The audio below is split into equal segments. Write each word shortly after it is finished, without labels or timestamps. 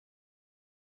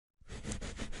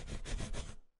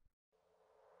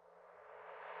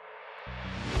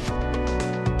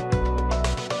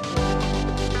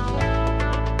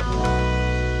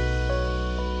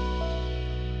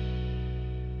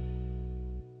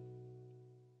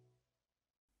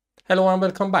Hello and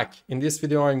welcome back. In this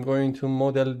video, I'm going to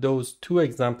model those two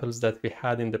examples that we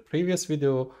had in the previous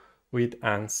video with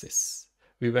Ansys.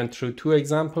 We went through two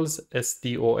examples,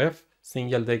 SDOF,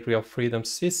 single degree of freedom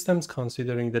systems,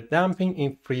 considering the damping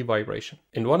in free vibration.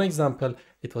 In one example,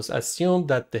 it was assumed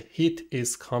that the heat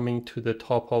is coming to the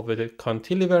top of the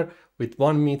cantilever with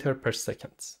 1 meter per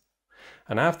second.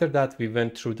 And after that, we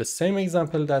went through the same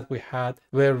example that we had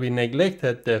where we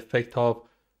neglected the effect of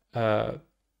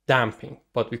damping,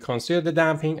 but we consider the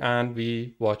damping and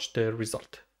we watch the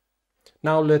result.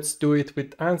 Now let's do it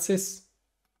with Ansys.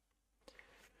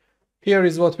 Here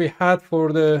is what we had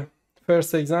for the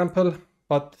first example,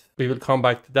 but we will come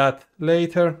back to that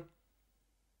later.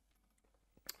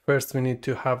 First, we need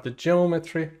to have the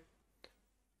geometry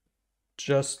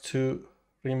just to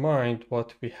remind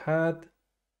what we had.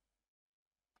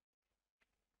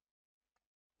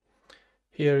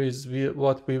 Here is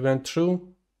what we went through.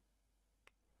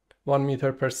 1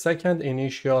 meter per second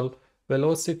initial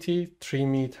velocity, 3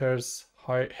 meters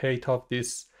height of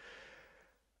this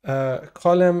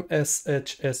column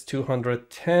SHS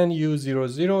 210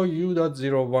 U00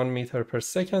 U.01 meter per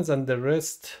second, and the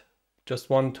rest just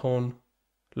 1 ton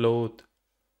load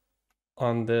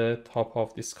on the top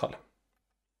of this column.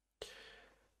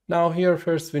 Now here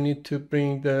first we need to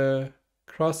bring the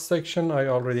cross section. I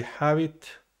already have it.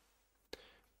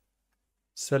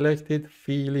 Select it,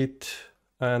 feel it,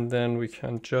 and then we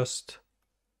can just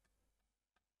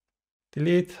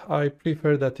delete. I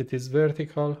prefer that it is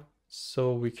vertical,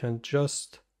 so we can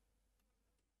just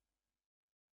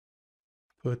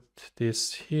put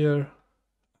this here,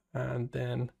 and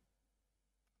then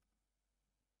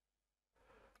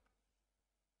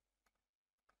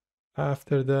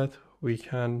after that we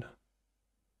can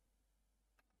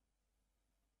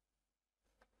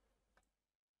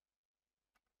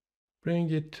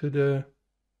bring it to the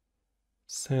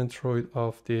centroid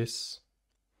of this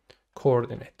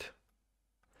coordinate.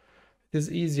 It is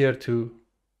easier to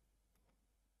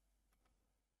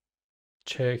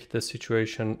check the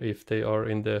situation if they are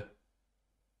in the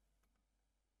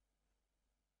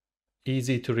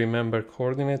easy to remember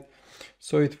coordinate.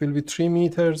 So it will be 3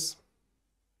 meters.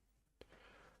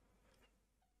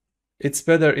 It's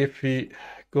better if we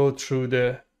go through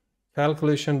the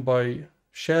calculation by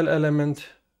shell element.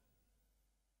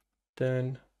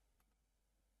 Then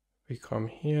we come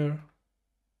here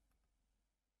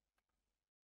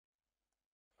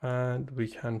and we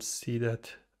can see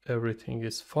that everything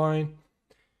is fine.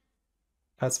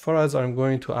 As far as I'm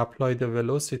going to apply the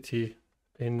velocity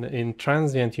in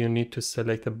transient, you need to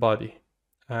select a body,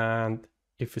 and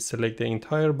if we select the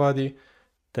entire body,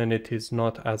 then it is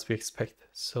not as we expect.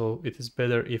 So it is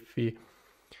better if we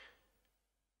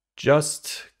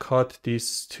just cut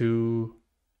these two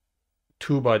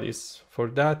bodies. For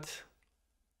that,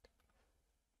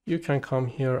 you can come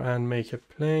here and make a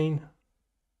plane.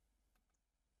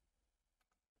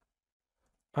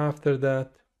 After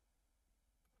that,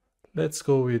 let's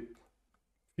go with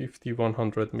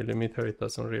 50-100 millimeter, it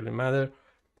doesn't really matter.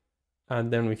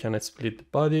 And then we can split the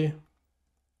body.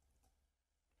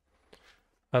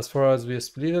 As far as we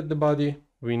splitted the body,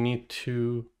 we need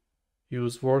to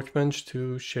use Workbench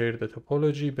to share the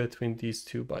topology between these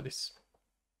two bodies.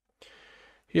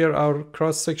 Here our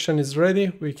cross section is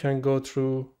ready. We can go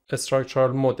through a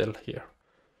structural model here.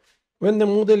 When the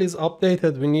model is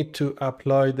updated, we need to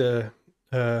apply the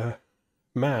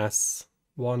mass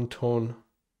 1 ton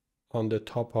on the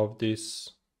top of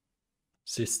this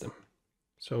system.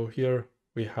 So here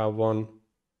we have one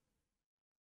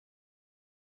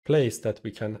place that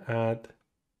we can add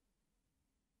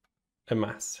a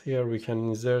mass. Here we can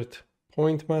insert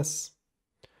point mass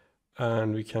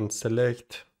and we can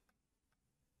select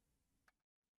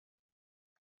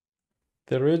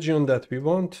the region that we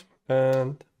want,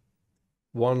 and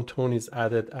 1 ton is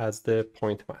added as the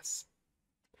point mass.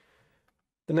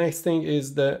 The next thing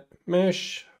is the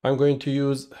mesh. I'm going to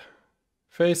use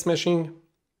face meshing.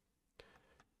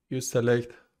 You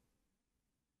select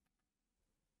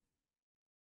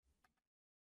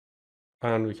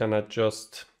and we can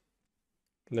adjust.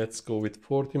 Let's go with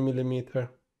 40 millimeter.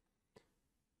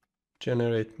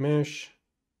 Generate mesh.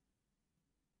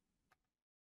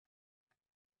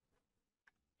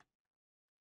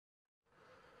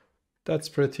 That's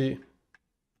pretty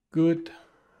good.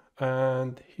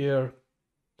 And here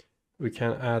we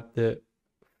can add the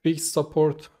fixed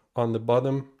support on the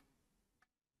bottom.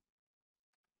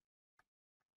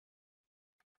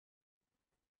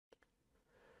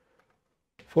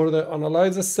 For the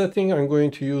analyzer setting, I'm going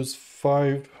to use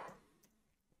 5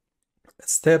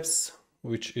 steps,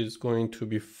 which is going to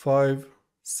be 5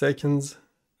 seconds.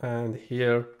 And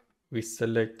here we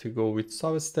select to go with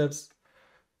substeps.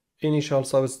 Initial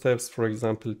substeps, for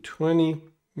example, 20,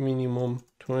 minimum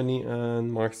 20,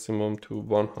 and maximum to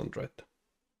 100.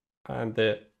 And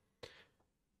the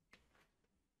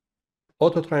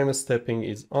auto time stepping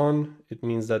is on. It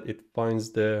means that it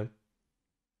finds the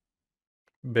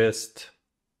best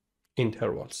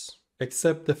intervals,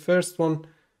 except the first one,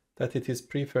 that it is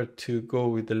preferred to go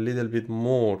with a little bit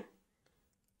more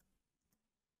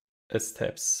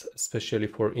steps, especially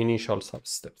for initial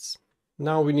substeps.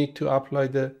 Now we need to apply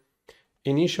the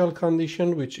initial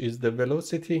condition, which is the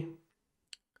velocity,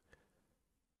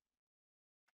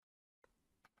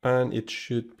 and it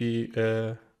should be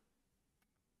a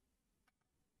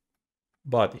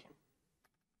body.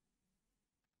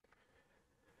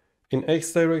 In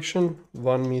x direction,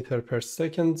 1 meter per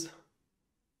second.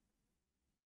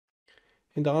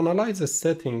 In the analyze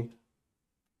setting,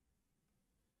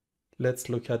 let's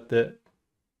look at the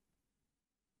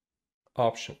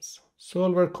options.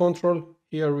 Solver control,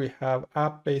 here we have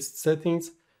app-based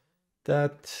settings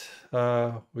that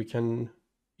we can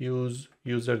use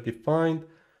user-defined,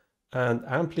 and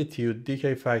amplitude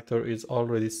decay factor is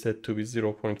already set to be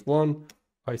 0.1.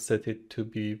 I set it to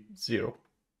be 0.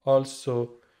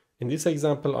 Also, in this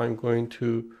example, I'm going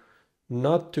to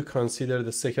not to consider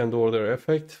the second order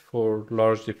effect for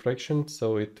large diffraction,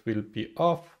 so it will be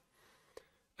off.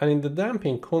 And in the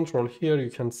damping control here, you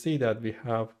can see that we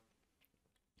have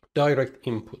direct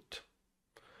input.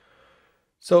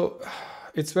 So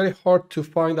it's very hard to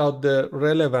find out the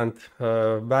relevant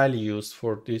values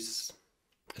for this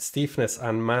stiffness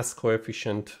and mass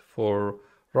coefficient for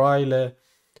Rayleigh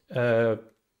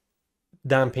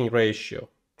damping ratio.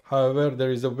 However,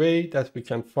 there is a way that we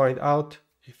can find out.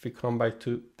 If we come back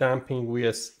to damping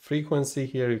vs frequency,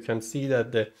 here you can see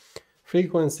that the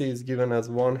frequency is given as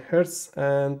 1 Hertz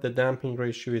and the damping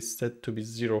ratio is set to be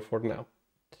 0 for now.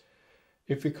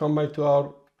 If we come back to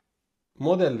our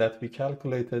model that we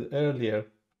calculated earlier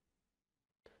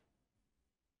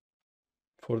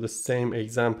for the same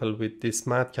example with this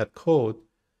MATCAD code,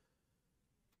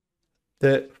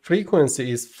 the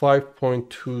frequency is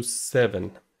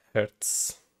 5.27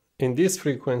 Hertz. In this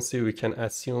frequency, we can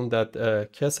assume that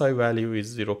KSI value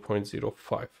is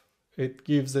 0.05. It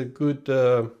gives a good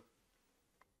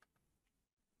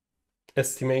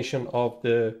estimation of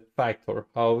the factor.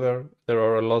 However, there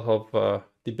are a lot of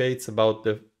debates about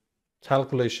the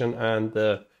calculation and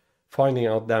finding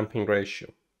out damping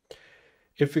ratio.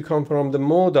 If we come from the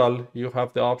modal, you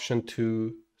have the option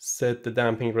to set the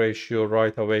damping ratio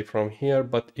right away from here,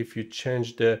 but if you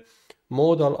change the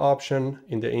modal option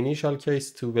in the initial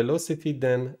case to velocity,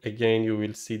 then again you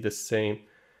will see the same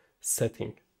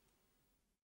setting.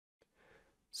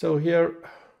 So here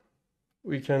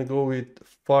we can go with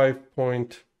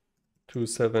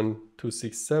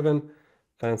 5.27267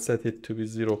 and set it to be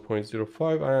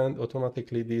 0.05, and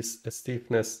automatically this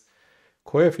stiffness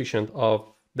coefficient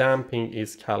of damping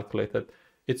is calculated.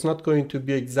 It's not going to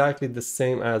be exactly the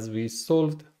same as we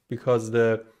solved because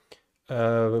the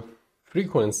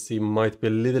frequency might be a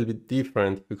little bit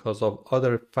different because of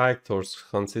other factors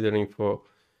considering for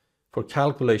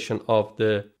calculation of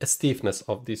the stiffness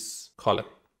of this column.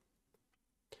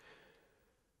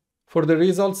 For the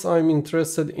results, I'm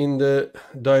interested in the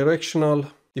directional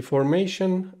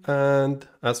deformation, and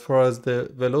as far as the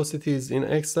velocity is in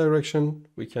x direction,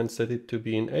 we can set it to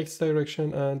be in x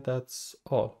direction, and that's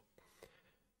all.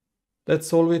 Let's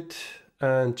solve it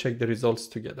and check the results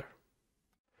together.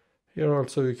 Here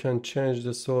also you can change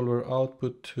the solver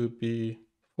output to be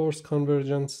force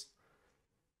convergence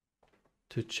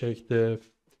to check the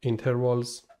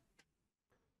intervals.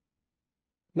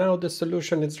 Now the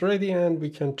solution is ready and we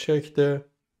can check the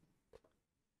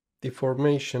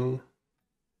deformation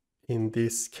in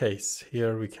this case.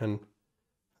 Here we can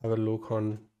have a look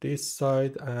on this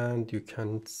side and you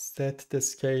can set the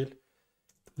scale.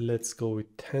 Let's go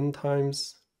with 10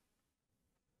 times.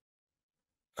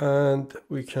 And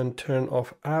we can turn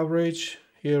off average.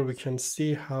 Here we can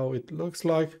see how it looks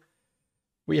like.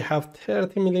 We have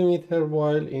 30 millimeter,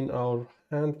 while in our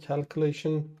hand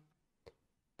calculation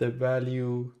the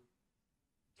value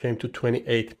came to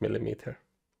 28 millimeter,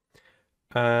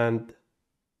 and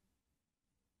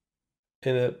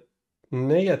in a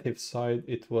negative side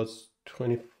it was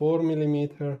 24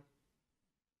 millimeter.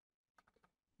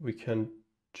 We can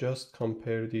just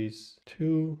compare these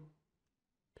two.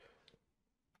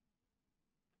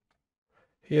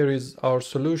 Here is our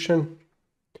solution.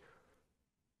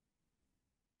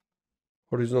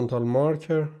 Horizontal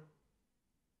marker.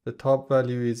 The top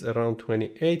value is around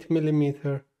 28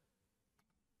 millimeter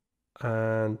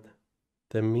and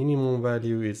the minimum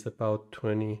value is about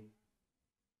 24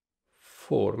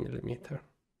 4 millimeter,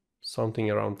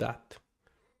 something around that.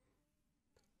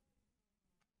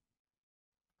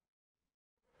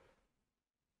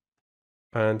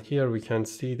 And here we can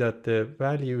see that the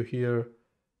value here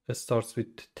starts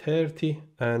with 30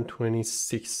 and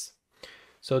 26.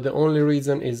 So the only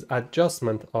reason is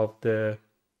adjustment of the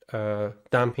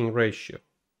damping ratio,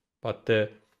 but the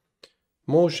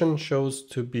motion shows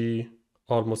to be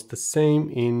almost the same.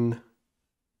 In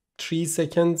 3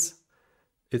 seconds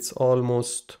it's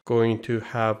almost going to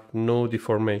have no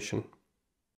deformation.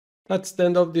 That's the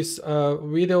end of this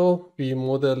video. We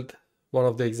modeled one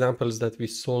of the examples that we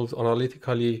solved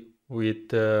analytically with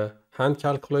the hand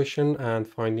calculation and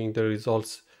finding the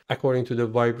results according to the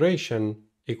vibration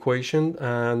equation,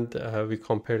 and we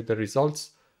compared the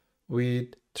results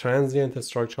with transient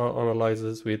structural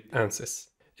analysis with Ansys.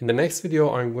 In the next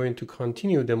video, I'm going to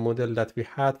continue the model that we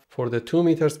had for the 2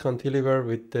 meters cantilever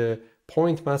with the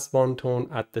point mass one tone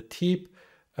at the tip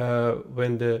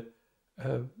when the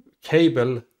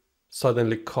cable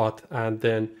suddenly cut and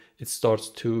then it starts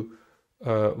to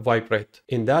vibrate.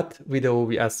 In that video,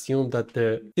 we assumed that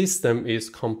the system is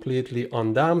completely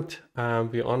undamped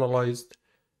and we analyzed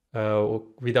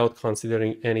without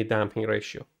considering any damping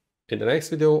ratio. In the next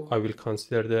video, I will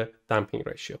consider the damping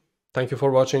ratio. Thank you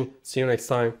for watching. See you next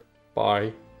time.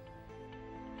 Bye.